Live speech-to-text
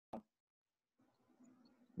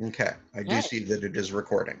Okay, I do Okay. see that it is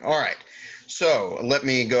recording. All right, so let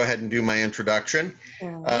me go ahead and do my introduction.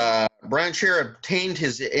 Brian Scher obtained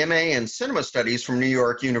his MA in Cinema Studies from New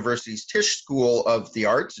York University's Tisch School of the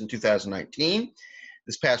Arts in 2019.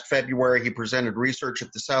 This past February, he presented research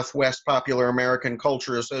at the Southwest Popular American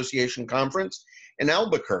Culture Association Conference in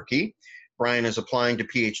Albuquerque. Brian is applying to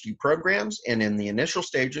PhD programs and in the initial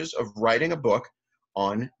stages of writing a book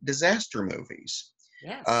on disaster movies.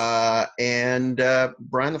 Yes.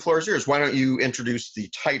 Brian, the floor is yours. Why don't you introduce the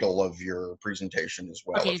title of your presentation as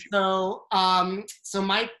well? Okay, so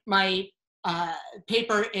my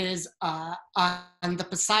paper is on the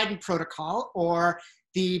Poseidon Protocol, or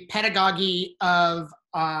the Pedagogy of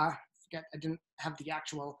I didn't have the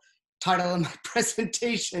actual title in my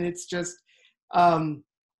presentation. It's just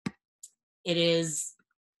it is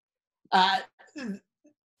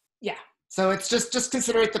yeah. So it's just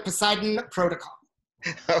consider it the Poseidon Protocol.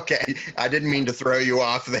 Okay, I didn't mean to throw you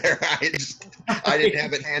off there. I didn't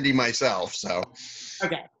have it handy myself, so.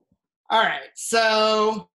 Okay, all right.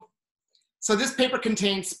 So this paper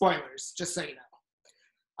contains spoilers, just so you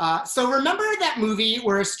know. So remember that movie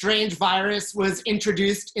where a strange virus was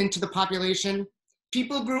introduced into the population?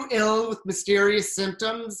 People grew ill with mysterious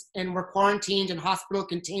symptoms and were quarantined in hospital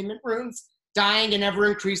containment rooms, dying in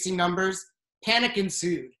ever-increasing numbers. Panic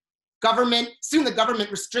ensued. Soon the government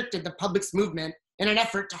restricted the public's movement in an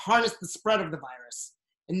effort to harness the spread of the virus.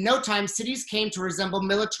 In no time, cities came to resemble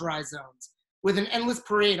militarized zones, with an endless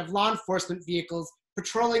parade of law enforcement vehicles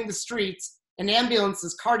patrolling the streets and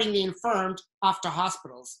ambulances carting the infirmed off to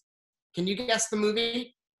hospitals. Can you guess the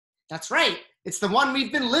movie? That's right, it's the one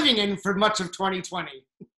we've been living in for much of 2020.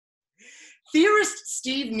 Theorist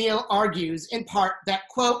Steve Neal argues, in part, that,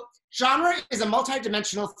 quote, genre is a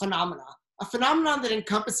multidimensional phenomena, a phenomenon that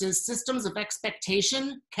encompasses systems of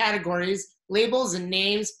expectation, categories, labels and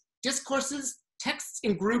names, discourses, texts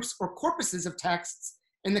in groups or corpuses of texts,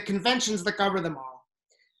 and the conventions that govern them all.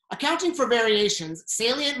 Accounting for variations,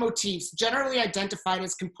 salient motifs generally identified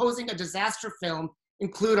as composing a disaster film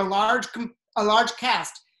include a large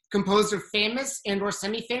cast composed of famous and or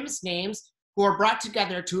semi-famous names who are brought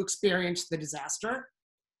together to experience the disaster,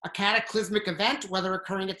 a cataclysmic event, whether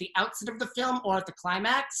occurring at the outset of the film or at the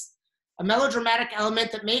climax, a melodramatic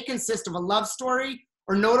element that may consist of a love story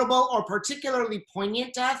or notable or particularly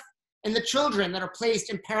poignant death, and the children that are placed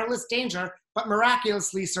in perilous danger but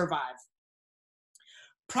miraculously survive.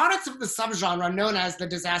 Products of the subgenre known as the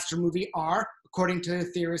disaster movie are, according to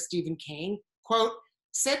theorist Stephen King, quote,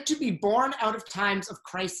 said to be born out of times of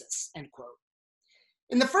crisis, end quote.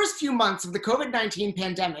 In the first few months of the COVID-19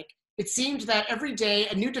 pandemic, it seemed that every day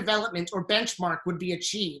a new development or benchmark would be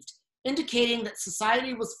achieved, indicating that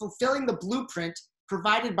society was fulfilling the blueprint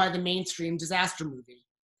provided by the mainstream disaster movie.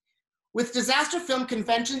 With disaster film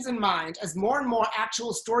conventions in mind, as more and more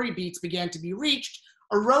actual story beats began to be reached,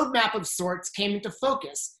 a roadmap of sorts came into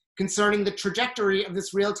focus concerning the trajectory of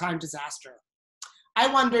this real-time disaster. I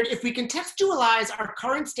wondered if we contextualize our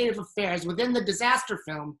current state of affairs within the disaster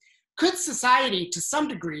film, could society, to some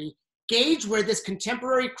degree, gauge where this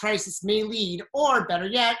contemporary crisis may lead, or better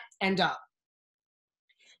yet, end up?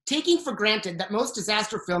 Taking for granted that most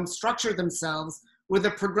disaster films structure themselves with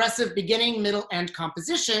a progressive beginning, middle, end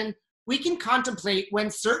composition, we can contemplate when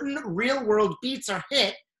certain real-world beats are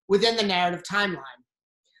hit within the narrative timeline.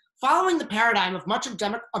 Following the paradigm of much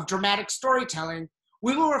of dramatic storytelling,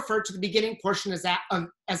 we will refer to the beginning portion as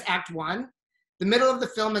Act 1, the middle of the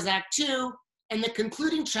film as Act 2, and the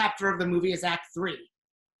concluding chapter of the movie as Act 3.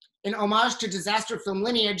 In homage to disaster film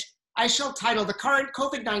lineage, I shall title the current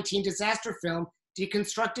COVID-19 disaster film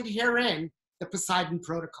deconstructed herein, the Poseidon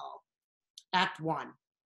Protocol. Act 1.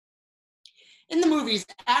 In the movies,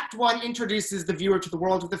 Act 1 introduces the viewer to the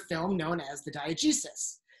world of the film known as the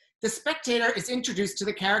diegesis. The spectator is introduced to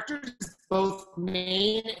the characters, both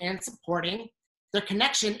main and supporting, their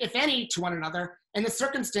connection, if any, to one another, and the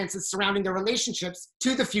circumstances surrounding their relationships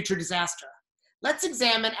to the future disaster. Let's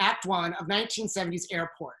examine Act 1 of 1970's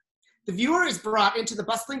Airport. The viewer is brought into the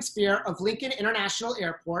bustling sphere of Lincoln International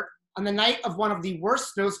Airport on the night of one of the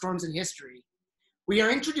worst snowstorms in history. We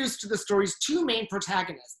are introduced to the story's two main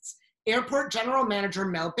protagonists, Airport General Manager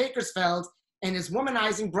Mel Bakersfeld and his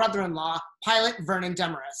womanizing brother-in-law, pilot Vernon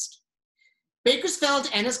Demarest. Bakersfeld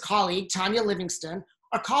and his colleague, Tanya Livingston,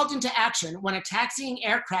 are called into action when a taxiing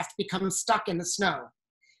aircraft becomes stuck in the snow.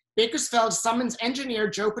 Bakersfeld summons engineer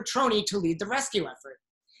Joe Petroni to lead the rescue effort.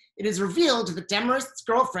 It is revealed that Demarest's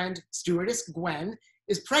girlfriend, stewardess Gwen,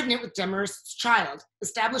 is pregnant with Demarest's child,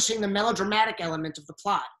 establishing the melodramatic element of the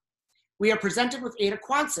plot. We are presented with Ada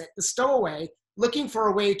Quonset, the stowaway, looking for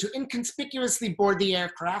a way to inconspicuously board the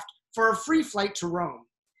aircraft for a free flight to Rome.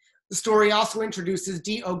 The story also introduces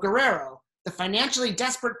D.O. Guerrero, the financially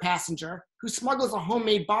desperate passenger who smuggles a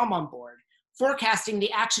homemade bomb on board, forecasting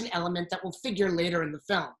the action element that will figure later in the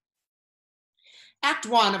film. Act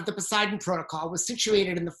 1 of the Poseidon Protocol was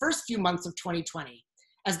situated in the first few months of 2020,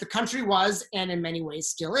 as the country was, and in many ways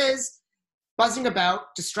still is, buzzing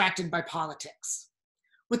about, distracted by politics.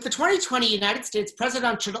 With the 2020 United States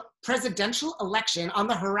presidential election on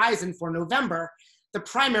the horizon for November, the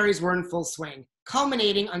primaries were in full swing,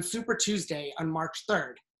 culminating on Super Tuesday on March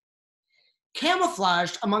 3rd.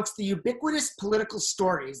 Camouflaged amongst the ubiquitous political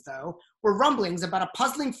stories, though, were rumblings about a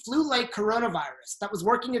puzzling flu-like coronavirus that was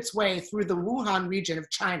working its way through the Wuhan region of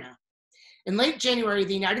China. In late January,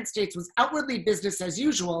 the United States was outwardly business as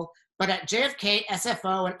usual, but at JFK,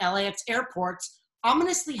 SFO, and LAX airports,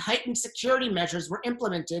 ominously heightened security measures were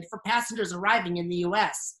implemented for passengers arriving in the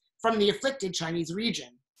US from the afflicted Chinese region.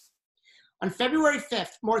 On February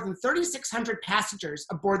 5th, more than 3,600 passengers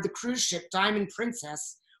aboard the cruise ship Diamond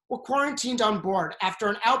Princess were quarantined on board after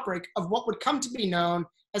an outbreak of what would come to be known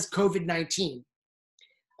as COVID-19.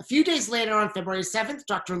 A few days later, on February 7th,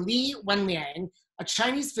 Dr. Li Wenliang, a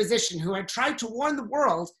Chinese physician who had tried to warn the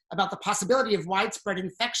world about the possibility of widespread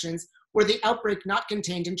infections were the outbreak not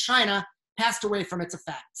contained in China, passed away from its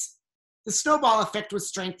effects. The snowball effect was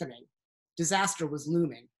strengthening. Disaster was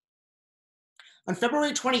looming. On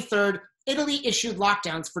February 23rd, Italy issued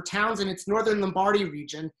lockdowns for towns in its northern Lombardy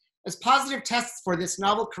region as positive tests for this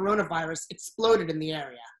novel coronavirus exploded in the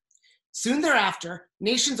area. Soon thereafter,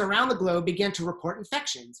 nations around the globe began to report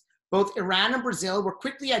infections. Both Iran and Brazil were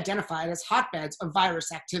quickly identified as hotbeds of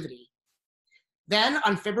virus activity. Then,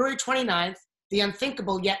 on February 29th, the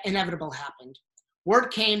unthinkable yet inevitable happened.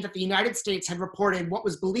 Word came that the United States had reported what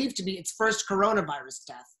was believed to be its first coronavirus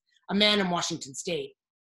death, a man in Washington state.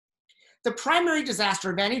 The primary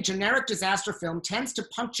disaster of any generic disaster film tends to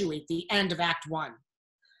punctuate the end of Act 1.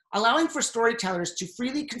 Allowing for storytellers to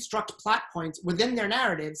freely construct plot points within their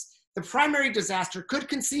narratives, the primary disaster could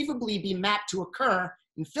conceivably be mapped to occur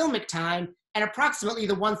in filmic time at approximately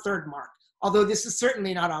the 1/3 mark, although this is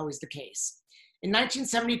certainly not always the case. In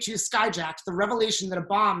 1972 Skyjacked, the revelation that a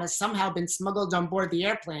bomb has somehow been smuggled on board the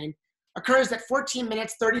airplane occurs at 14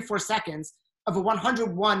 minutes 34 seconds of a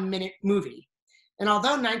 101-minute movie. And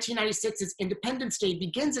although 1996's Independence Day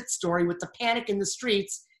begins its story with the panic in the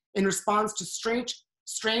streets in response to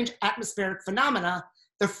strange atmospheric phenomena,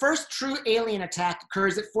 the first true alien attack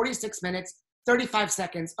occurs at 46 minutes, 35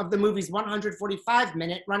 seconds of the movie's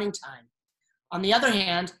 145-minute running time. On the other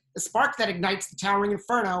hand, the spark that ignites the towering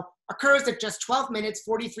inferno occurs at just 12 minutes,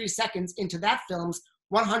 43 seconds into that film's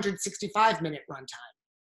 165-minute runtime.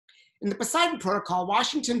 In the Poseidon Protocol,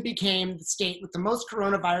 Washington became the state with the most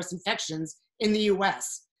coronavirus infections in the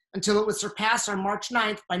US until it was surpassed on March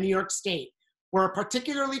 9th by New York State, where a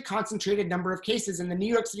particularly concentrated number of cases in the New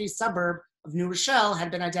York City suburb of New Rochelle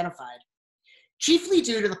had been identified. Chiefly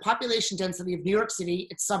due to the population density of New York City,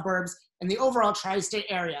 its suburbs, and the overall tri-state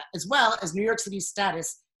area, as well as New York City's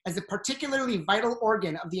status as a particularly vital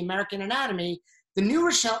organ of the American anatomy, the New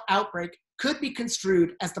Rochelle outbreak could be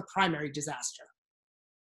construed as the primary disaster.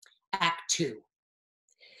 Act 2.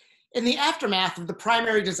 In the aftermath of the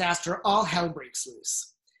primary disaster, all hell breaks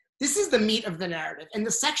loose. This is the meat of the narrative and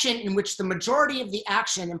the section in which the majority of the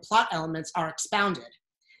action and plot elements are expounded.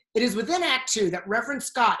 It is within Act 2 that Reverend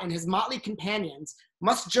Scott and his motley companions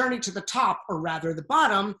must journey to the top, or rather the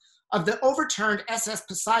bottom, of the overturned SS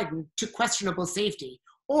Poseidon to questionable safety,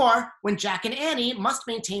 or when Jack and Annie must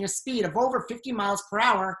maintain a speed of over 50 miles per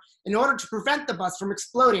hour in order to prevent the bus from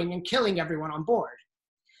exploding and killing everyone on board.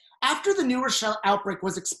 After the New Rochelle outbreak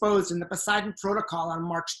was exposed in the Poseidon Protocol on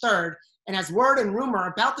March 3rd, and as word and rumor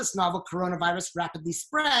about this novel coronavirus rapidly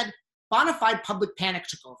spread, bona fide public panic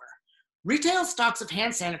took over. Retail stocks of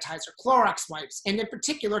hand sanitizer, Clorox wipes, and in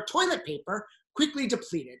particular toilet paper quickly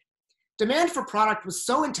depleted. Demand for product was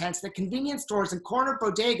so intense that convenience stores and corner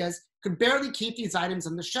bodegas could barely keep these items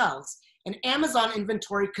on the shelves, and Amazon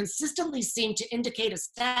inventory consistently seemed to indicate a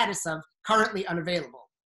status of currently unavailable.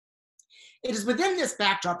 It is within this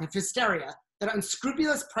backdrop of hysteria that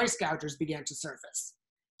unscrupulous price gougers began to surface,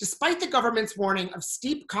 despite the government's warning of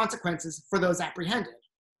steep consequences for those apprehended.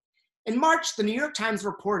 In March, the New York Times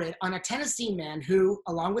reported on a Tennessee man who,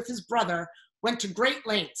 along with his brother, went to great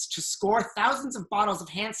lengths to score thousands of bottles of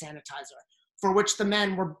hand sanitizer, for which the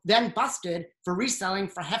men were then busted for reselling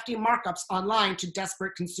for hefty markups online to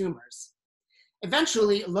desperate consumers.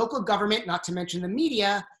 Eventually, local government, not to mention the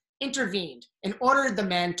media, intervened and ordered the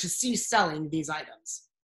men to cease selling these items.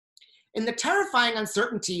 In the terrifying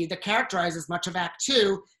uncertainty that characterizes much of Act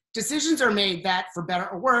 2, decisions are made that, for better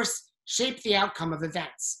or worse, shape the outcome of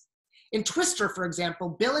events. In Twister, for example,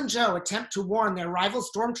 Bill and Joe attempt to warn their rival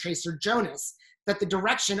storm chaser Jonas that the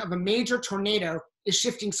direction of a major tornado is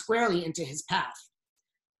shifting squarely into his path.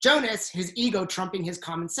 Jonas, his ego trumping his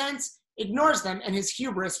common sense, ignores them, and his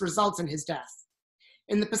hubris results in his death.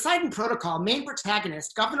 In the Poseidon Protocol, main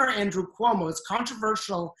protagonist Governor Andrew Cuomo's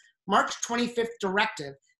controversial March 25th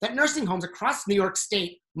directive that nursing homes across New York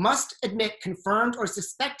State must admit confirmed or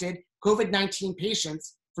suspected COVID-19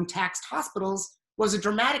 patients from taxed hospitals was a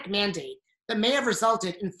dramatic mandate that may have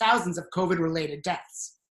resulted in thousands of COVID-related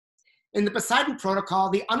deaths. In the Poseidon Protocol,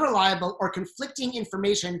 the unreliable or conflicting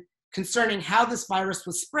information concerning how this virus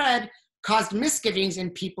was spread caused misgivings in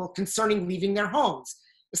people concerning leaving their homes,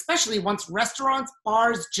 especially once restaurants,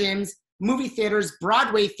 bars, gyms, movie theaters,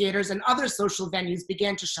 Broadway theaters, and other social venues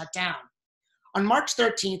began to shut down. On March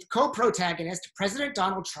 13th, co-protagonist President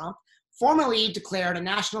Donald Trump formally declared a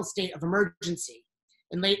national state of emergency.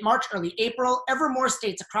 In late March, early April, ever more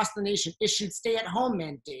states across the nation issued stay-at-home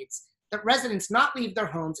mandates that residents not leave their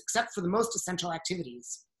homes except for the most essential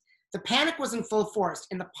activities. The panic was in full force,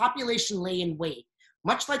 and the population lay in wait,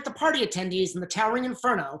 much like the party attendees in the towering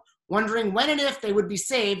inferno, wondering when and if they would be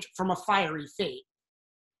saved from a fiery fate.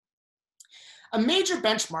 A major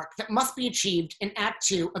benchmark that must be achieved in Act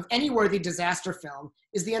 2 of any worthy disaster film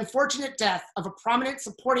is the unfortunate death of a prominent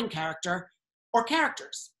supporting character or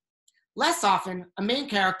characters. Less often, a main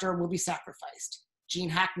character will be sacrificed. Gene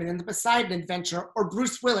Hackman in The Poseidon Adventure or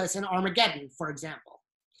Bruce Willis in Armageddon, for example.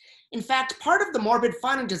 In fact, part of the morbid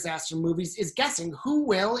fun in disaster movies is guessing who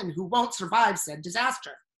will and who won't survive said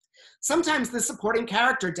disaster. Sometimes the supporting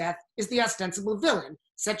character death is the ostensible villain,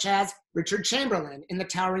 such as Richard Chamberlain in The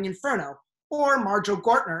Towering Inferno, or Marjoe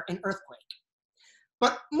Gortner in Earthquake.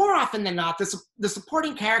 But more often than not, the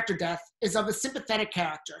supporting character death is of a sympathetic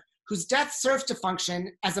character, whose death serves to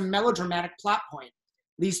function as a melodramatic plot point.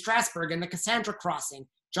 Lee Strasberg in The Cassandra Crossing,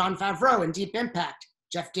 Jon Favreau in Deep Impact,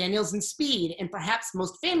 Jeff Daniels in Speed, and perhaps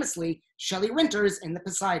most famously, Shelley Winters in The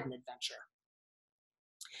Poseidon Adventure.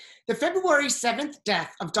 The February 7th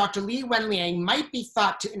death of Dr. Li Wenliang might be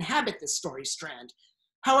thought to inhabit this story strand.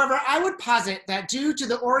 However, I would posit that due to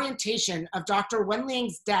the orientation of Dr.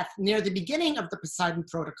 Wenliang's death near the beginning of the Poseidon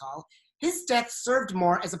Protocol, his death served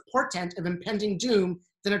more as a portent of impending doom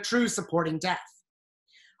than a true supporting death.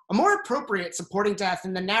 A more appropriate supporting death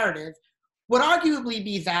in the narrative would arguably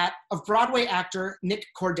be that of Broadway actor Nick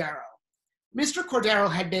Cordero. Mr.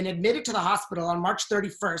 Cordero had been admitted to the hospital on March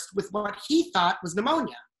 31st with what he thought was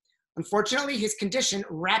pneumonia. Unfortunately, his condition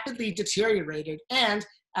rapidly deteriorated, and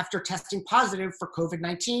after testing positive for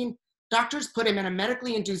COVID-19, doctors put him in a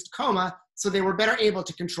medically induced coma so they were better able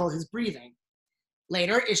to control his breathing.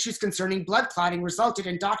 Later, issues concerning blood clotting resulted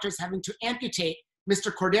in doctors having to amputate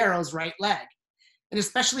Mr. Cordero's right leg, an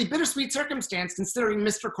especially bittersweet circumstance considering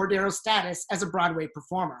Mr. Cordero's status as a Broadway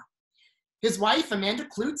performer. His wife, Amanda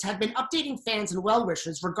Klutz, had been updating fans and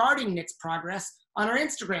well-wishers regarding Nick's progress on her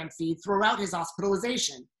Instagram feed throughout his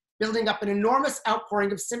hospitalization, building up an enormous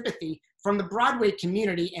outpouring of sympathy from the Broadway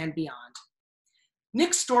community and beyond.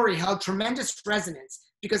 Nick's story held tremendous resonance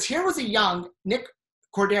because here was a young Nick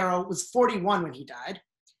Cordero was 41 when he died,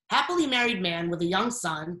 happily married man with a young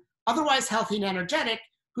son, otherwise healthy and energetic,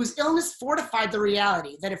 whose illness fortified the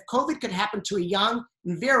reality that if COVID could happen to a young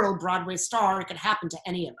and virile Broadway star, it could happen to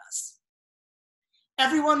any of us.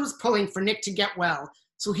 Everyone was pulling for Nick to get well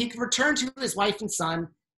so he could return to his wife and son,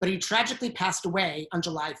 but he tragically passed away on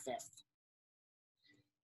July 5th.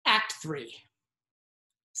 Act 3.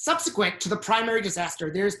 Subsequent to the primary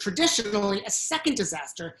disaster, there is traditionally a second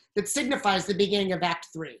disaster that signifies the beginning of Act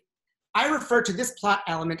 3. I refer to this plot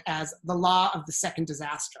element as the law of the second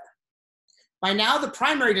disaster. By now, the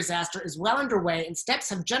primary disaster is well underway and steps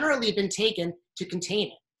have generally been taken to contain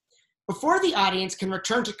it. Before the audience can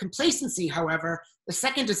return to complacency, however, the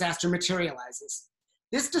second disaster materializes.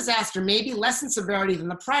 This disaster may be less in severity than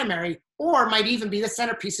the primary, or might even be the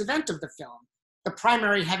centerpiece event of the film, the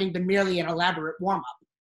primary having been merely an elaborate warm-up.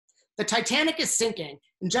 The Titanic is sinking,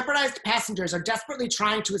 and jeopardized passengers are desperately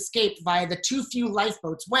trying to escape via the too few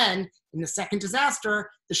lifeboats when, in the second disaster,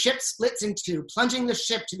 the ship splits in two, plunging the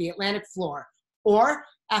ship to the Atlantic floor. Or,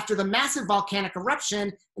 after the massive volcanic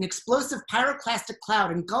eruption, an explosive pyroclastic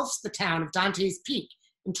cloud engulfs the town of Dante's Peak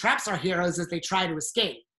and traps our heroes as they try to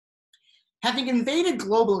escape. Having invaded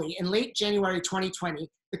globally in late January 2020,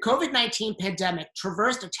 the COVID-19 pandemic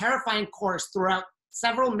traversed a terrifying course throughout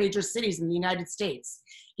several major cities in the United States,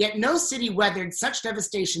 yet no city weathered such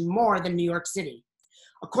devastation more than New York City.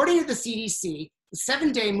 According to the CDC, the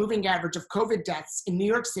 7-day moving average of COVID deaths in New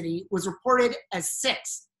York City was reported as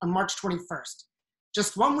 6 on March 21st.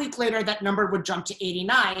 Just 1 week later, that number would jump to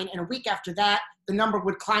 89, and a week after that, the number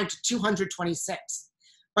would climb to 226.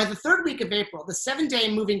 By the third week of April, the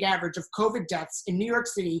 7-day moving average of COVID deaths in New York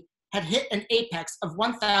City had hit an apex of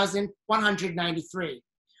 1,193.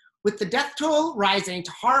 With the death toll rising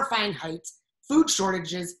to horrifying heights, food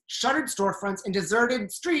shortages, shuttered storefronts, and deserted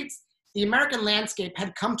streets, the American landscape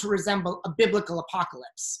had come to resemble a biblical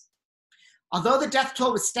apocalypse. Although the death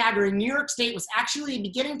toll was staggering, New York State was actually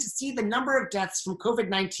beginning to see the number of deaths from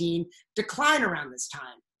COVID-19 decline around this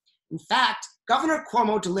time. In fact, Governor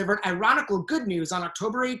Cuomo delivered ironical good news on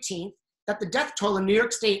October 18th that the death toll in New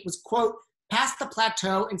York State was, quote, past the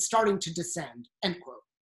plateau and starting to descend, end quote.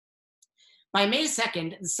 By May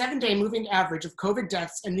 2nd, the 7-day moving average of COVID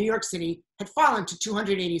deaths in New York City had fallen to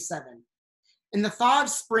 287. In the thaw of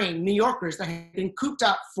spring, New Yorkers that had been cooped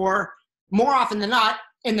up for, more often than not,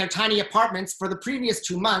 in their tiny apartments for the previous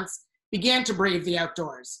 2 months, began to brave the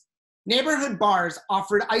outdoors. Neighborhood bars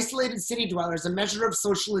offered isolated city dwellers a measure of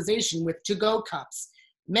socialization with to-go cups.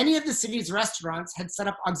 Many of the city's restaurants had set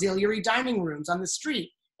up auxiliary dining rooms on the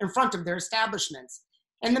street in front of their establishments.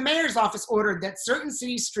 And the mayor's office ordered that certain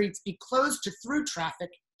city streets be closed to through traffic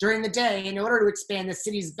during the day in order to expand the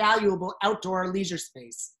city's valuable outdoor leisure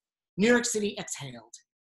space. New York City exhaled.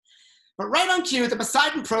 But right on cue, the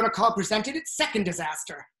Poseidon Protocol presented its second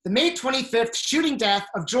disaster, the May 25th shooting death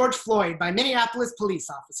of George Floyd by Minneapolis police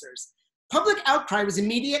officers. Public outcry was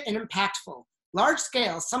immediate and impactful.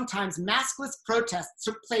 Large-scale, sometimes maskless protests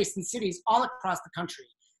took place in cities all across the country.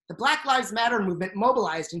 The Black Lives Matter movement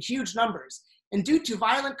mobilized in huge numbers, and due to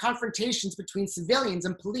violent confrontations between civilians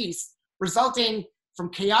and police, resulting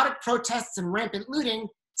from chaotic protests and rampant looting,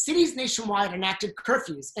 cities nationwide enacted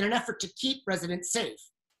curfews in an effort to keep residents safe.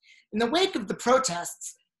 In the wake of the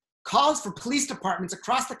protests, calls for police departments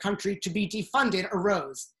across the country to be defunded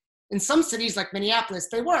arose. In some cities like Minneapolis,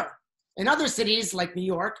 they were. In other cities like New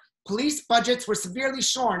York, police budgets were severely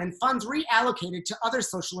shorn and funds reallocated to other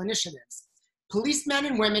social initiatives. Policemen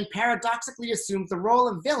and women paradoxically assumed the role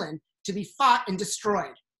of villain to be fought and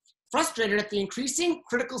destroyed. Frustrated at the increasing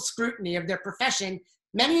critical scrutiny of their profession,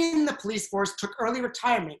 many in the police force took early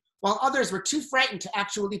retirement, while others were too frightened to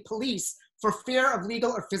actually police for fear of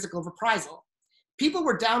legal or physical reprisal. People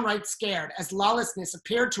were downright scared as lawlessness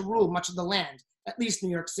appeared to rule much of the land, at least New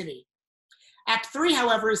York City. Act 3,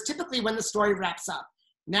 however, is typically when the story wraps up.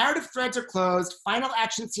 Narrative threads are closed, final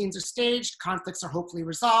action scenes are staged, conflicts are hopefully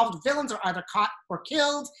resolved, villains are either caught or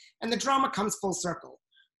killed, and the drama comes full circle.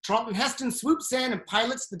 Charlton Heston swoops in and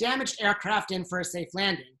pilots the damaged aircraft in for a safe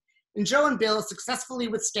landing, and Joe and Bill successfully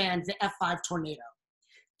withstand the F5 tornado.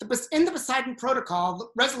 In the Poseidon Protocol, the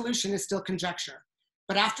resolution is still conjecture,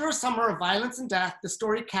 but after a summer of violence and death, the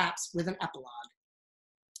story caps with an epilogue.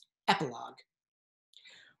 Epilogue.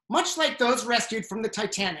 Much like those rescued from the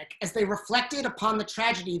Titanic, as they reflected upon the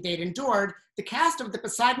tragedy they'd endured, the cast of the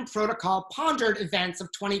Poseidon Protocol pondered events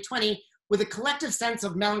of 2020 with a collective sense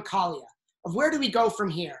of melancholia, of where do we go from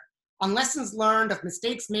here, on lessons learned, of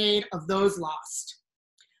mistakes made, of those lost.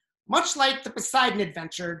 Much like the Poseidon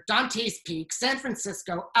Adventure, Dante's Peak, San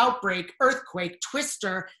Francisco, Outbreak, Earthquake,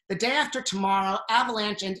 Twister, The Day After Tomorrow,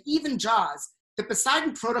 Avalanche, and even Jaws, the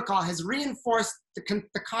Poseidon Protocol has reinforced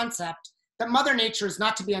the concept that Mother Nature is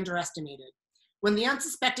not to be underestimated. When the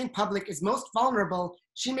unsuspecting public is most vulnerable,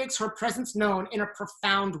 she makes her presence known in a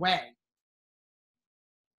profound way.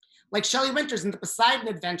 Like Shelley Winters in the Poseidon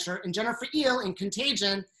Adventure and Jennifer Eel in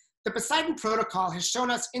Contagion, the Poseidon Protocol has shown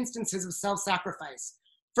us instances of self-sacrifice.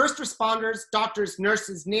 First responders, doctors,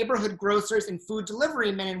 nurses, neighborhood grocers, and food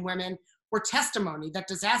delivery men and women were testimony that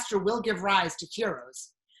disaster will give rise to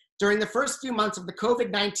heroes. During the first few months of the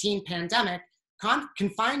COVID-19 pandemic,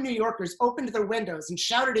 confined New Yorkers opened their windows and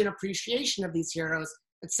shouted in appreciation of these heroes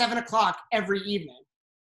at 7 o'clock every evening.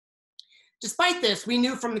 Despite this, we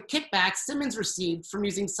knew from the kickbacks Simmons received from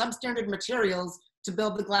using substandard materials to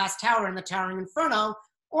build the glass tower in the Towering Inferno,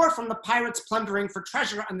 or from the pirates plundering for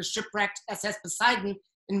treasure on the shipwrecked SS Poseidon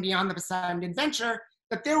and Beyond the Poseidon Adventure,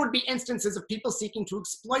 that there would be instances of people seeking to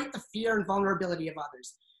exploit the fear and vulnerability of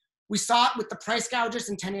others. We saw it with the price gougers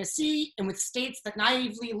in Tennessee and with states that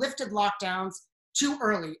naively lifted lockdowns too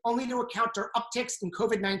early, only to encounter upticks in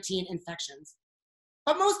COVID-19 infections.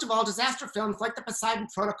 But most of all, disaster films like the Poseidon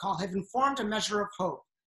Protocol have informed a measure of hope,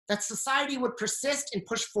 that society would persist and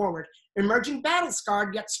push forward, emerging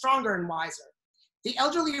battle-scarred yet stronger and wiser. The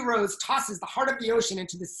elderly Rose tosses the heart of the ocean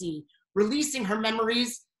into the sea, releasing her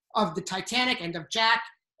memories of the Titanic and of Jack,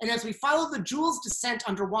 and as we follow the Jules' descent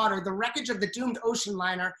underwater, the wreckage of the doomed ocean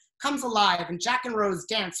liner comes alive and Jack and Rose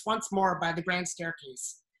dance once more by the grand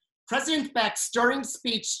staircase. President Beck's stirring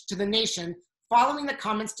speech to the nation following the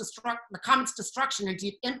comet's destruction and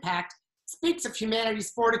deep impact speaks of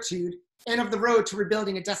humanity's fortitude and of the road to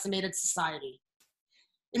rebuilding a decimated society.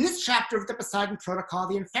 In this chapter of the Poseidon Protocol,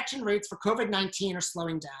 the infection rates for COVID-19 are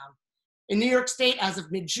slowing down. In New York State, as of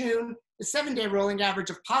mid-June, the 7-day rolling average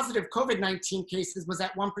of positive COVID-19 cases was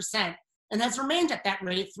at 1% and has remained at that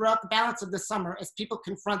rate throughout the balance of the summer as people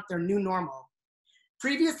confront their new normal.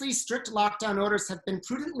 Previously, strict lockdown orders have been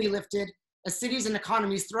prudently lifted as cities and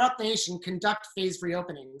economies throughout the nation conduct phased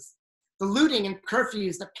reopenings. The looting and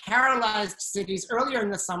curfews that paralyzed cities earlier in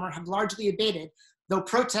the summer have largely abated, though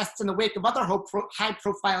protests in the wake of other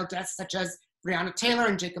high-profile deaths such as Breonna Taylor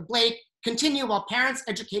and Jacob Blake continue while parents,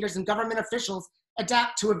 educators, and government officials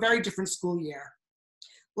adapt to a very different school year.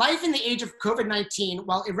 Life in the age of COVID-19,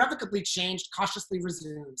 while irrevocably changed, cautiously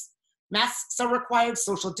resumes. Masks are required,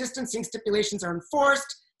 social distancing stipulations are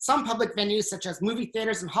enforced, some public venues such as movie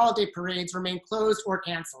theaters and holiday parades remain closed or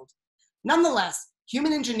canceled. Nonetheless,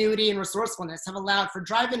 human ingenuity and resourcefulness have allowed for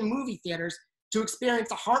drive-in movie theaters to experience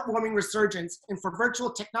a heartwarming resurgence and for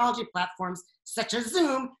virtual technology platforms such as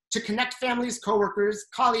Zoom to connect families, coworkers,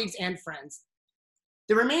 colleagues, and friends.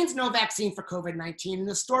 There remains no vaccine for COVID-19 and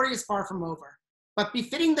the story is far from over. But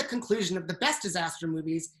befitting the conclusion of the best disaster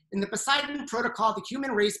movies, in the Poseidon Protocol, the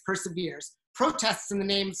human race perseveres. Protests in the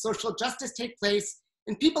name of social justice take place,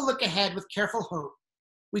 and people look ahead with careful hope.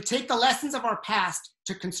 We take the lessons of our past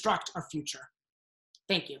to construct our future.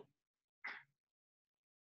 Thank you.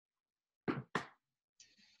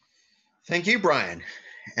 Thank you, Brian.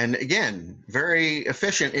 And again, very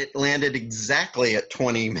efficient. It landed exactly at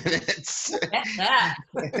 20 minutes.